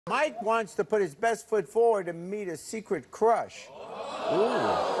Mike wants to put his best foot forward to meet a secret crush.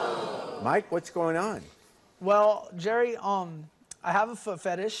 Ooh. Mike, what's going on? Well, Jerry, I have a foot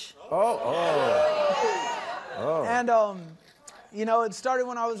fetish. And, you know, it started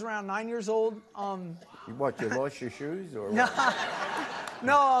when I was around 9 years old. What, you lost your shoes or No, what?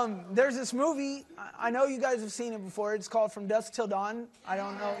 no, there's this movie. I know you guys have seen it before. It's called From Dusk Till Dawn. I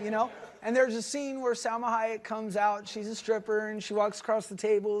don't know, you know? And there's a scene where Salma Hayek comes out. She's a stripper, and she walks across the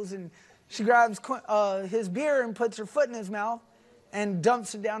tables, and she grabs his beer and puts her foot in his mouth and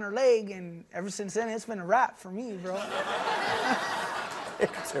dumps it down her leg. And ever since then, it's been a wrap for me, bro.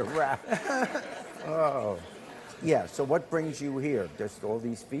 It's a wrap. Oh. Yeah, so what brings you here? Just all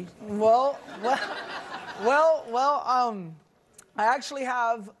these feet? Well, I actually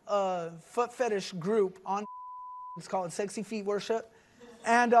have a foot fetish group on. It's called Sexy Feet Worship.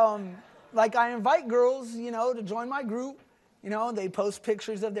 And, like, I invite girls, you know, to join my group. You know, they post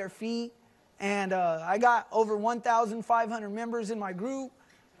pictures of their feet. And I got over 1,500 members in my group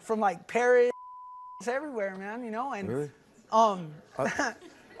from, like, Paris, everywhere, man, you know? And, really?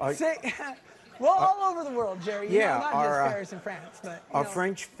 Well, all over the world, Jerry. You Yeah, know, not just Paris and France. But, are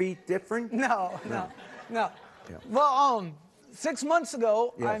French feet different? No. Yeah. Well, 6 months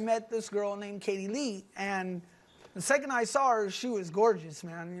ago, Yes. I met this girl named Katie Lee, and the second I saw her, she was gorgeous,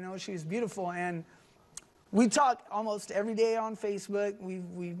 man. You know, she was beautiful, and we talk almost every day on Facebook.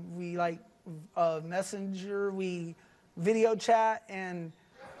 We like messenger, we video chat, and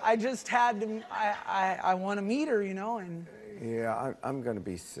I just had to. I want to meet her, you know, and. Yeah, I'm going to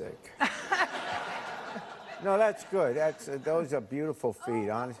be sick. No, that's good. Those are beautiful feet,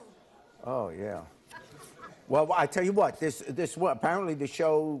 honest. Oh, yeah. Well, I tell you what, this apparently the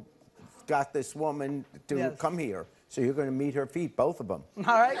show got this woman to come here, so you're going to meet her feet, both of them.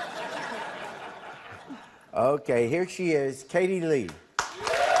 All right. Okay, here she is, Katie Lee.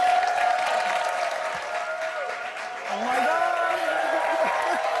 Oh my God.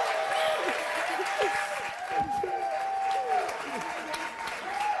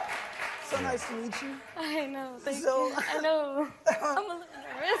 So nice to meet you. I know, thank So- you. I know. I'm a little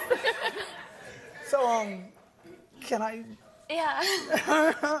nervous. So, can I? Yeah.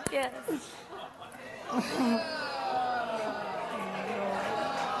 Yes.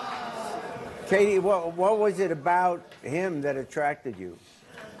 Katie, what was it about him that attracted you?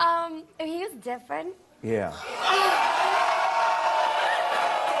 He was different. Yeah.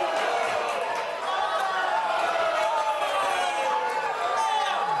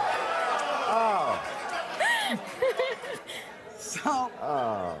 So,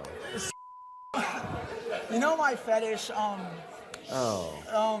 Oh. you know my fetish, Oh.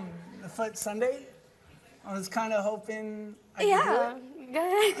 the foot Sundae? I was kind of hoping I could Yeah. do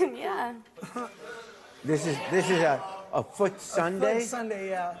Good. Yeah. This is a foot it. Sundae? Foot Sundae,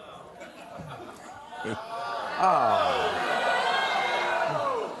 yeah. Oh.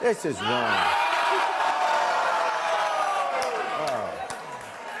 This is wrong.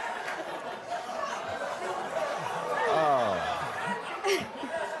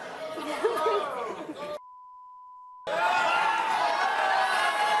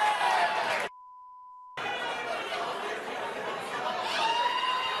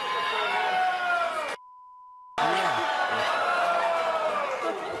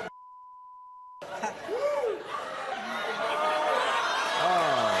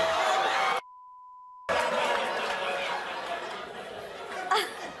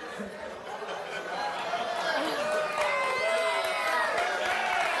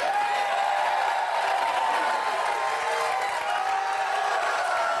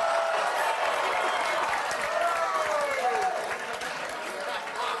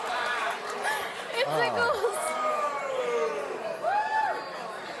 It tickles.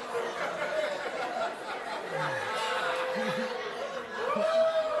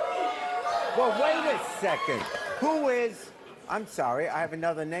 Well, wait a second. Who is, I'm sorry, I have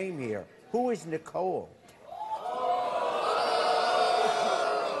another name here. Who is Nicole?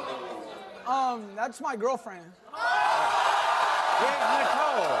 That's my girlfriend. Where's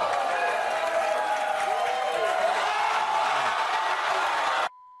Nicole?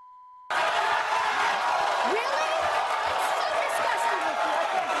 Really? I'm so disgusted with you. I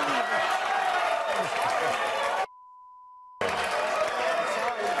can't believe it.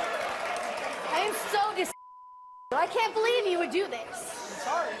 I am so disgusted. I can't believe you would do this.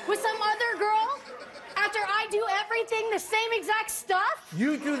 Sorry. With some other girl? After I do everything, the same exact stuff?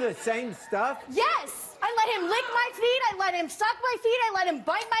 You do the same stuff? Yes! I let him lick my feet, I let him suck my feet, I let him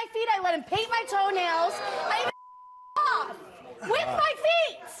bite my feet, I let him paint my toenails. I even off with my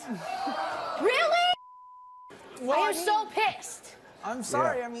feet! Really? Well, I am so pissed. I'm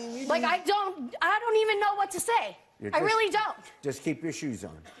sorry. Yeah. I mean, Like, I don't even know what to say. I really don't. Just keep your shoes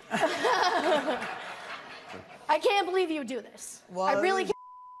on. I can't believe you do this. Well, I really can't.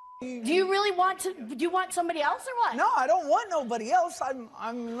 Do you really want to? Do you want somebody else or what? No, I don't want nobody else. I'm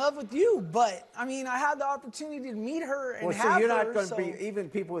in love with you, but I mean, I had the opportunity to meet her and Well, have so you're her. not going to be, even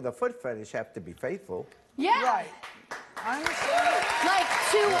people with a foot fetish have to be faithful. Yeah. Right. I understand. Like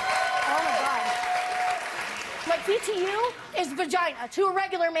oh my God. Like feet to you is vagina to a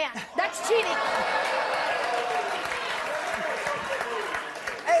regular man. That's cheating.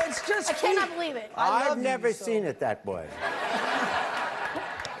 Hey, it's just I cannot feet. believe it. I I've love never you, so- seen it that way.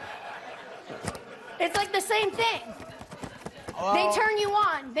 It's like the same thing. Well, They turn you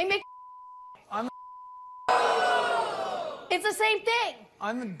on. They make. I'm- It's the same thing.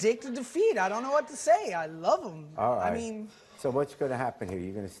 I'm addicted to feet. I don't know what to say. I love them. All right. I mean, So what's going to happen here?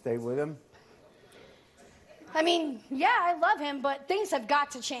 You're going to stay with him? I mean, yeah, I love him, but things have got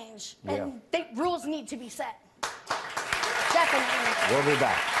to change, and rules need to be set. Definitely. We'll be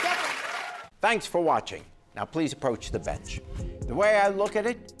back. Definitely. Thanks for watching. Now please approach the bench. The way I look at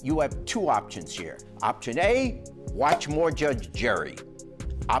it, you have two options here. Option A, watch more Judge Jerry.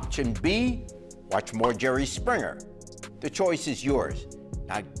 Option B, watch more Jerry Springer. The choice is yours.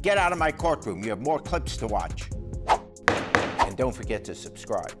 Now get out of my courtroom. You have more clips to watch. And don't forget to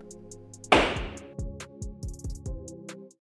subscribe.